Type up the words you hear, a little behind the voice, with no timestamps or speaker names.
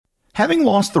Having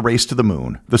lost the race to the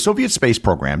moon, the Soviet space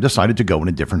program decided to go in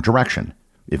a different direction.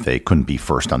 If they couldn't be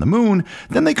first on the moon,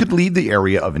 then they could lead the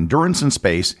area of endurance in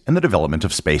space and the development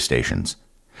of space stations.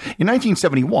 In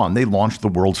 1971, they launched the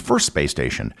world's first space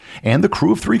station, and the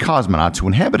crew of 3 cosmonauts who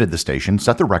inhabited the station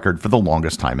set the record for the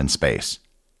longest time in space.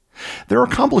 Their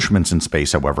accomplishments in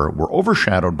space, however, were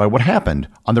overshadowed by what happened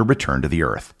on their return to the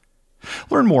Earth.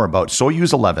 Learn more about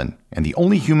Soyuz 11 and the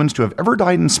only humans to have ever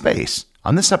died in space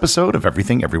on this episode of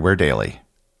Everything Everywhere Daily.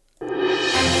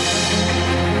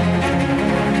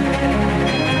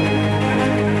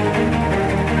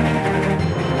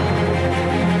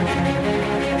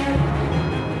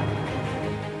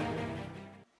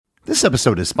 This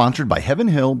episode is sponsored by Heaven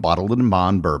Hill Bottled &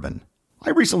 Bond Bourbon. I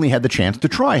recently had the chance to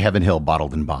try Heaven Hill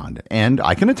Bottled & Bond, and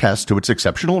I can attest to its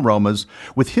exceptional aromas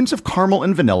with hints of caramel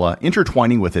and vanilla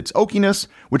intertwining with its oakiness,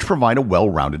 which provide a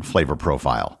well-rounded flavor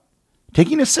profile.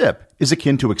 Taking a sip is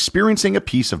akin to experiencing a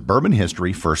piece of bourbon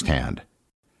history firsthand.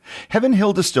 Heaven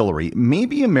Hill Distillery may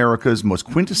be America's most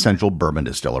quintessential bourbon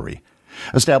distillery.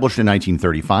 Established in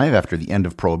 1935 after the end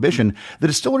of Prohibition, the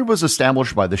distillery was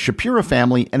established by the Shapira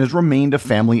family and has remained a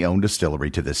family-owned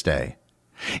distillery to this day.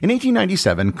 In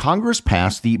 1897, Congress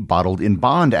passed the Bottled in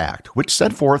Bond Act, which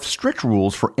set forth strict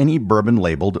rules for any bourbon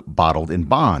labeled bottled in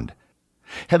bond.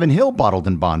 Heaven Hill Bottled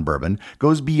in Bond Bourbon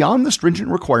goes beyond the stringent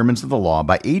requirements of the law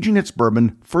by aging its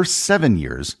bourbon for 7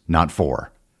 years, not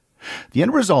 4. The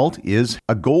end result is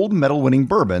a gold medal-winning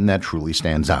bourbon that truly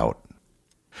stands out.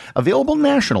 Available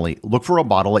nationally, look for a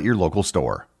bottle at your local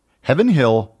store. Heaven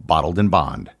Hill Bottled in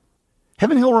Bond.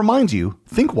 Heaven Hill reminds you,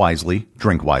 think wisely,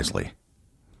 drink wisely.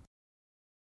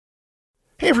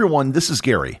 Hey everyone, this is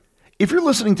Gary. If you're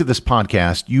listening to this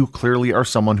podcast, you clearly are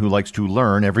someone who likes to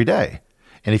learn every day.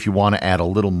 And if you want to add a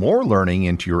little more learning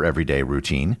into your everyday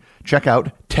routine, check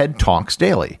out TED Talks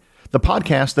Daily, the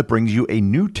podcast that brings you a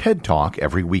new TED Talk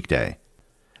every weekday.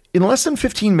 In less than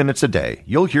 15 minutes a day,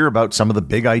 you'll hear about some of the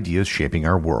big ideas shaping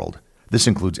our world. This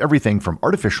includes everything from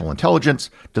artificial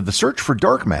intelligence to the search for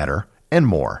dark matter and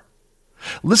more.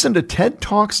 Listen to TED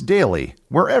Talks Daily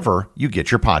wherever you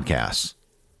get your podcasts.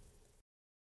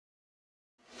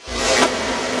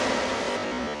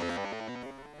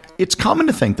 It's common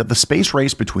to think that the space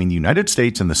race between the United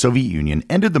States and the Soviet Union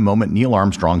ended the moment Neil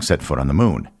Armstrong set foot on the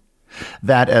moon.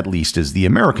 That, at least, is the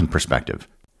American perspective.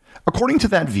 According to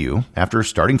that view, after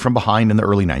starting from behind in the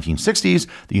early 1960s,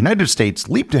 the United States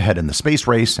leaped ahead in the space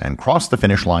race and crossed the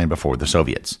finish line before the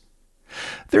Soviets.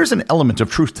 There's an element of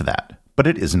truth to that, but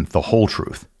it isn't the whole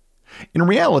truth. In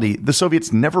reality, the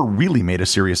Soviets never really made a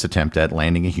serious attempt at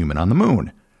landing a human on the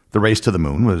moon. The race to the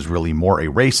moon was really more a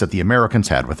race that the Americans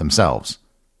had with themselves.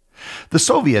 The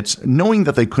Soviets, knowing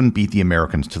that they couldn't beat the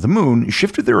Americans to the moon,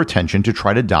 shifted their attention to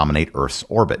try to dominate Earth's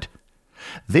orbit.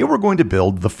 They were going to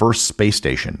build the first space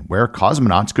station, where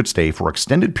cosmonauts could stay for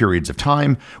extended periods of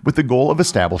time with the goal of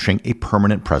establishing a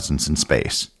permanent presence in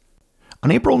space.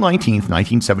 On April 19,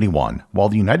 1971, while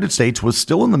the United States was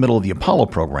still in the middle of the Apollo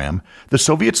program, the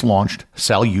Soviets launched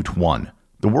Salyut 1,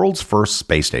 the world's first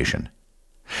space station.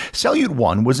 Salyut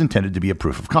 1 was intended to be a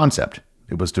proof of concept.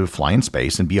 It was to fly in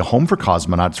space and be a home for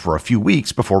cosmonauts for a few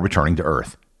weeks before returning to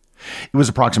Earth. It was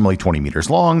approximately 20 meters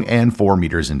long and 4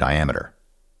 meters in diameter.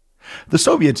 The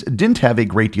Soviets didn't have a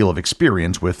great deal of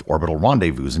experience with orbital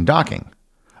rendezvous and docking.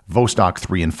 Vostok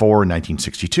 3 and 4 in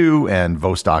 1962 and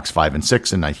Vostoks 5 and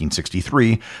 6 in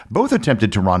 1963 both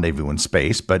attempted to rendezvous in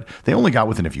space, but they only got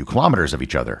within a few kilometers of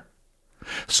each other.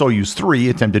 Soyuz 3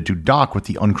 attempted to dock with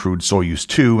the uncrewed Soyuz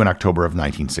 2 in October of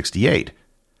 1968.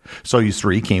 Soyuz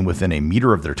 3 came within a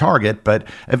meter of their target, but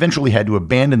eventually had to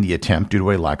abandon the attempt due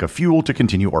to a lack of fuel to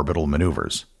continue orbital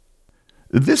maneuvers.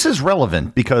 This is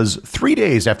relevant because 3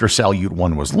 days after Salyut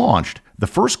 1 was launched, the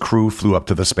first crew flew up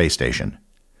to the space station.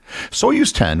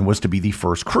 Soyuz 10 was to be the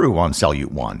first crew on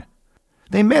Salyut 1.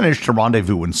 They managed to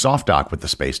rendezvous and soft dock with the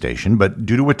space station, but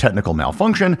due to a technical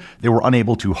malfunction, they were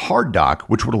unable to hard dock,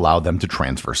 which would allow them to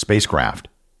transfer spacecraft.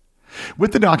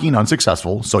 With the docking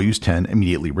unsuccessful, Soyuz 10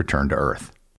 immediately returned to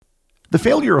Earth. The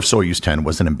failure of Soyuz 10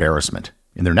 was an embarrassment.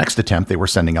 In their next attempt, they were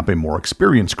sending up a more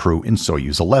experienced crew in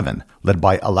Soyuz 11, led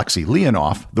by Alexei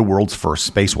Leonov, the world's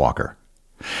first spacewalker.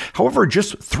 However,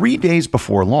 just 3 days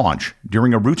before launch,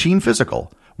 during a routine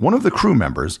physical, one of the crew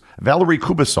members, Valery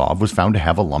Kubasov, was found to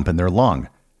have a lump in their lung.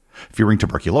 Fearing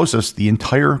tuberculosis, the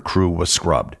entire crew was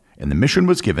scrubbed, and the mission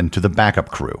was given to the backup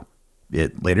crew.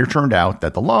 It later turned out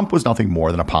that the lump was nothing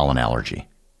more than a pollen allergy.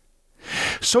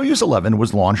 Soyuz 11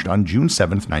 was launched on June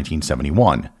 7,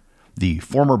 1971. The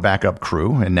former backup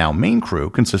crew and now main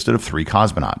crew consisted of 3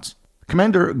 cosmonauts: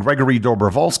 Commander Gregory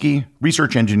Dobrovolsky,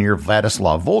 research engineer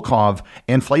Vladislav Volkov,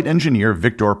 and flight engineer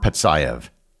Viktor Petsayev.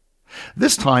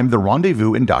 This time, the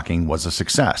rendezvous and docking was a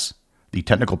success. The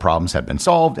technical problems had been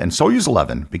solved, and Soyuz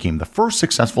 11 became the first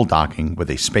successful docking with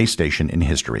a space station in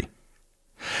history.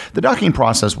 The docking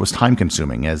process was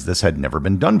time-consuming, as this had never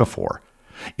been done before.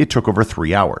 It took over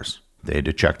 3 hours. They had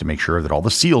to check to make sure that all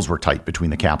the seals were tight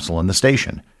between the capsule and the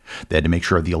station. They had to make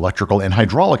sure the electrical and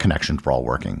hydraulic connections were all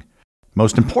working.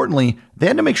 Most importantly, they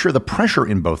had to make sure the pressure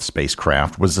in both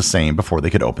spacecraft was the same before they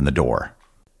could open the door.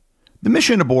 The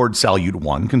mission aboard Salyut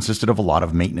 1 consisted of a lot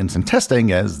of maintenance and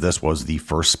testing, as this was the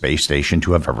first space station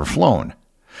to have ever flown.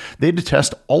 They had to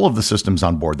test all of the systems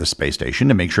on board the space station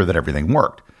to make sure that everything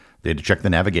worked. They had to check the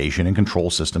navigation and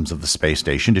control systems of the space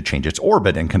station to change its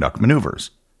orbit and conduct maneuvers.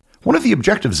 One of the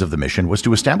objectives of the mission was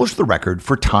to establish the record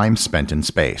for time spent in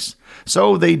space,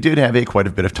 so they did have quite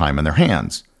a bit of time on their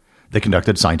hands. They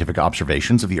conducted scientific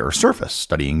observations of the Earth's surface,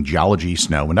 studying geology,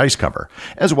 snow, and ice cover,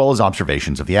 as well as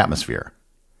observations of the atmosphere.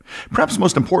 Perhaps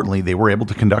most importantly, they were able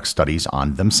to conduct studies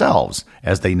on themselves,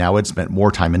 as they now had spent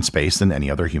more time in space than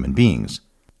any other human beings.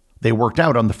 They worked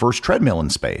out on the first treadmill in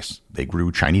space. They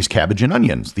grew Chinese cabbage and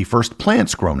onions, the first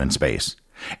plants grown in space.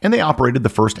 And they operated the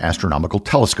first astronomical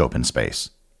telescope in space.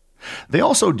 They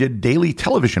also did daily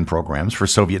television programs for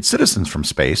Soviet citizens from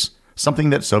space,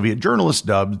 something that Soviet journalists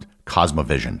dubbed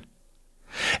Cosmovision.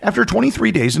 After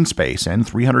 23 days in space and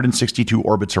 362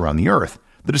 orbits around the Earth,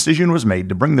 the decision was made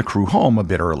to bring the crew home a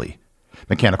bit early.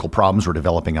 Mechanical problems were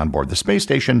developing on board the space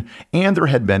station, and there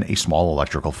had been a small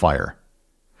electrical fire.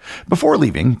 Before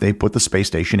leaving, they put the space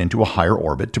station into a higher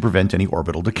orbit to prevent any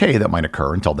orbital decay that might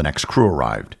occur until the next crew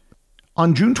arrived.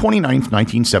 On June 29,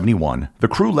 1971, the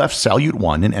crew left Salyut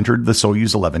 1 and entered the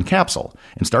Soyuz 11 capsule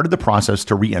and started the process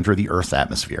to re-enter the Earth's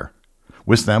atmosphere.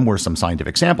 With them were some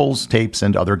scientific samples, tapes,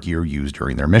 and other gear used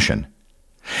during their mission.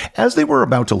 As they were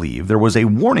about to leave, there was a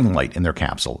warning light in their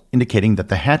capsule, indicating that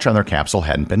the hatch on their capsule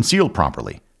hadn't been sealed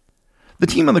properly. The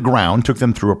team on the ground took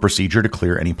them through a procedure to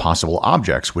clear any possible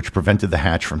objects which prevented the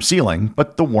hatch from sealing,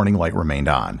 but the warning light remained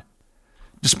on.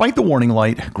 Despite the warning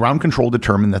light, ground control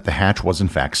determined that the hatch was in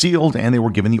fact sealed, and they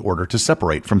were given the order to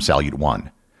separate from Salyut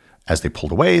 1. As they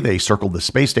pulled away, they circled the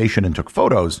space station and took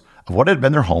photos of what had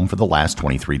been their home for the last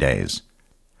 23 days.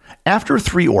 After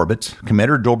 3 orbits,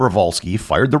 Commander Dobrovolsky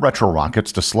fired the retro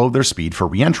rockets to slow their speed for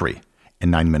re-entry,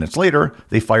 and 9 minutes later,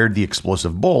 they fired the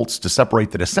explosive bolts to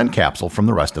separate the descent capsule from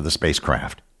the rest of the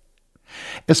spacecraft.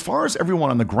 As far as everyone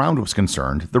on the ground was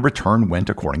concerned, the return went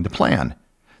according to plan.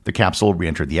 The capsule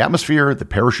re-entered the atmosphere, the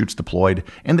parachutes deployed,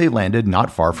 and they landed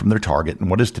not far from their target in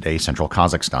what is today central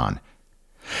Kazakhstan.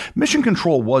 Mission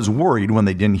Control was worried when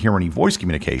they didn't hear any voice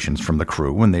communications from the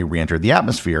crew when they re-entered the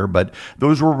atmosphere, but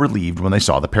those were relieved when they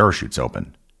saw the parachutes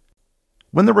open.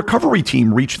 When the recovery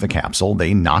team reached the capsule,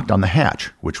 they knocked on the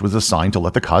hatch, which was a sign to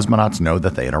let the cosmonauts know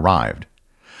that they had arrived.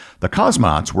 The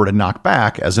cosmonauts were to knock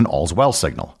back as an all's well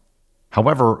signal.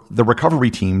 However, the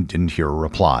recovery team didn't hear a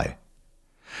reply.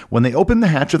 When they opened the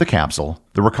hatch of the capsule,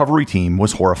 the recovery team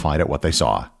was horrified at what they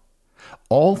saw.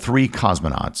 All 3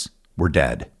 cosmonauts were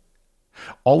dead.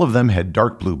 All of them had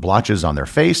dark blue blotches on their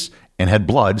face and had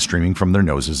blood streaming from their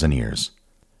noses and ears.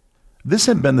 This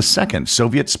had been the second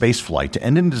Soviet space flight to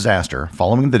end in disaster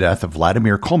following the death of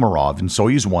Vladimir Komarov in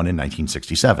Soyuz 1 in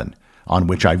 1967, on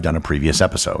which I've done a previous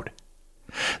episode.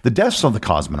 The deaths of the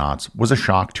cosmonauts was a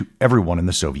shock to everyone in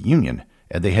the Soviet Union,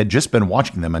 and they had just been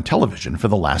watching them on television for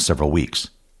the last several weeks.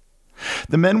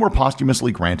 The men were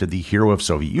posthumously granted the Hero of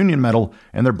Soviet Union medal,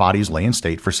 and their bodies lay in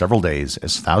state for several days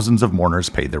as thousands of mourners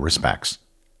paid their respects.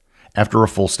 After a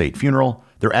full state funeral,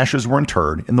 their ashes were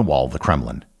interred in the wall of the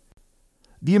Kremlin.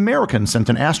 The Americans sent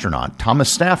an astronaut,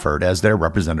 Thomas Stafford, as their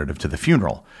representative to the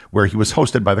funeral, where he was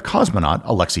hosted by the cosmonaut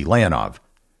Alexei Leonov.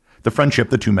 The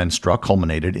friendship the 2 men struck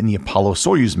culminated in the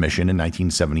Apollo-Soyuz mission in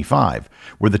 1975,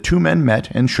 where the 2 men met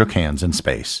and shook hands in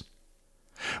space.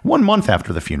 1 month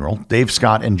after the funeral, Dave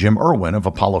Scott and Jim Irwin of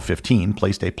Apollo 15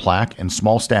 placed a plaque and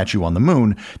small statue on the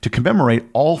moon to commemorate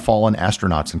all fallen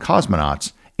astronauts and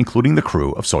cosmonauts, including the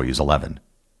crew of Soyuz 11.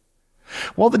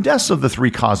 While the deaths of the 3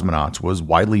 cosmonauts was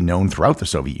widely known throughout the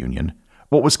Soviet Union,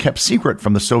 what was kept secret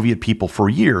from the Soviet people for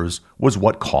years was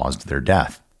what caused their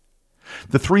death.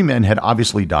 The 3 men had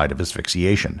obviously died of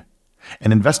asphyxiation.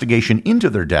 An investigation into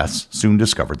their deaths soon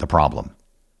discovered the problem.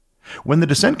 When the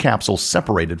descent capsule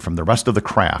separated from the rest of the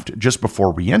craft just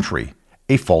before re-entry,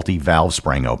 a faulty valve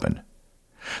sprang open.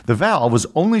 The valve was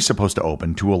only supposed to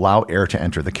open to allow air to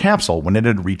enter the capsule when it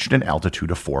had reached an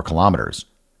altitude of 4 kilometers.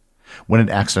 When it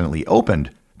accidentally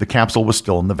opened, the capsule was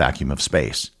still in the vacuum of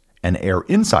space, and air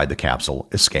inside the capsule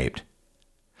escaped.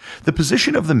 The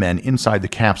position of the men inside the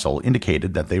capsule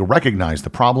indicated that they recognized the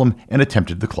problem and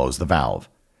attempted to close the valve.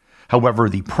 However,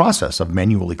 the process of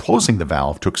manually closing the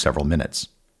valve took several minutes.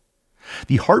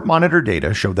 The heart monitor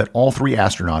data showed that all 3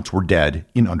 astronauts were dead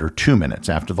in under 2 minutes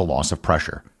after the loss of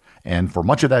pressure, and for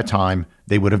much of that time,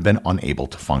 they would have been unable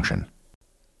to function.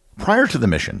 Prior to the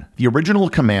mission, the original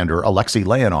commander, Alexei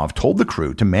Leonov, told the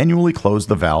crew to manually close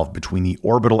the valve between the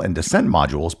orbital and descent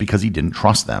modules because he didn't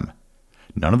trust them.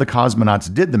 None of the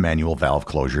cosmonauts did the manual valve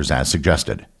closures as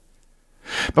suggested.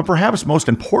 But perhaps most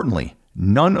importantly,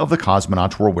 none of the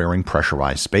cosmonauts were wearing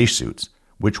pressurized spacesuits,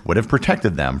 which would have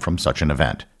protected them from such an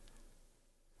event.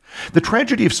 The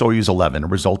tragedy of Soyuz 11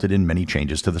 resulted in many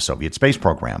changes to the Soviet space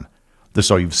program. The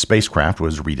Soyuz spacecraft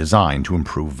was redesigned to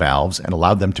improve valves and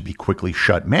allowed them to be quickly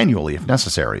shut manually if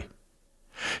necessary.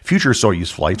 Future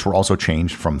Soyuz flights were also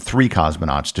changed from 3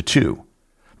 cosmonauts to 2.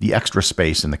 The extra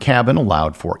space in the cabin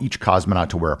allowed for each cosmonaut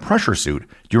to wear a pressure suit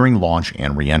during launch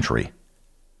and re-entry.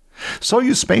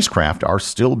 Soyuz spacecraft are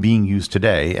still being used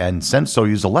today, and since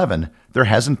Soyuz 11, there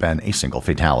hasn't been a single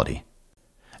fatality.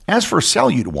 As for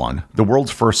Salyut 1, the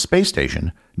world's first space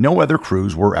station, no other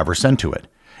crews were ever sent to it,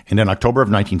 and in October of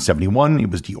 1971, it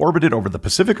was deorbited over the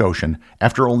Pacific Ocean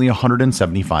after only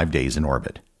 175 days in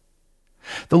orbit.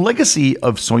 The legacy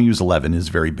of Soyuz 11 is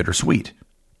very bittersweet.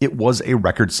 It was a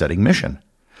record-setting mission.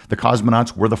 The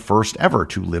cosmonauts were the first ever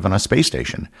to live on a space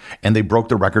station, and they broke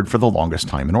the record for the longest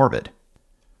time in orbit.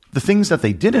 The things that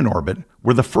they did in orbit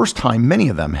were the first time many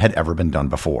of them had ever been done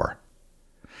before.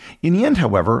 In the end,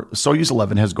 however, Soyuz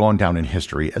 11 has gone down in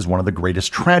history as one of the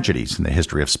greatest tragedies in the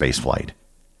history of spaceflight.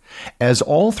 As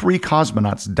all 3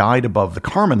 cosmonauts died above the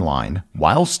Kármán line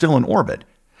while still in orbit,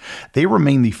 they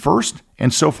remain the first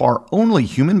and so far only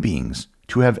human beings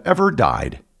to have ever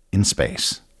died in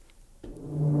space.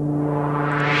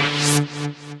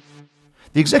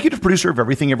 The executive producer of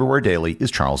Everything Everywhere Daily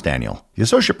is Charles Daniel. The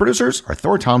associate producers are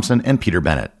Thor Thompson and Peter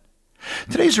Bennett.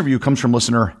 Today's review comes from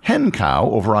listener Hen Cow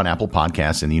over on Apple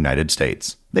Podcasts in the United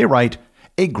States. They write,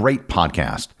 "A great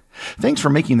podcast. Thanks for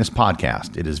making this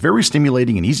podcast. It is very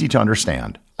stimulating and easy to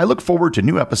understand. I look forward to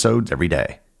new episodes every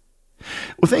day."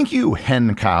 Well, thank you,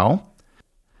 Hen Cow.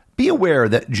 Be aware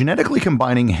that genetically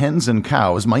combining hens and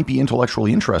cows might be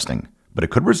intellectually interesting, but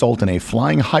it could result in a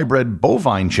flying hybrid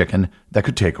bovine chicken that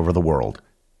could take over the world.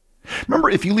 Remember,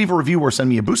 if you leave a review or send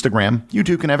me a boostagram, you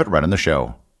too can have it read on the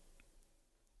show.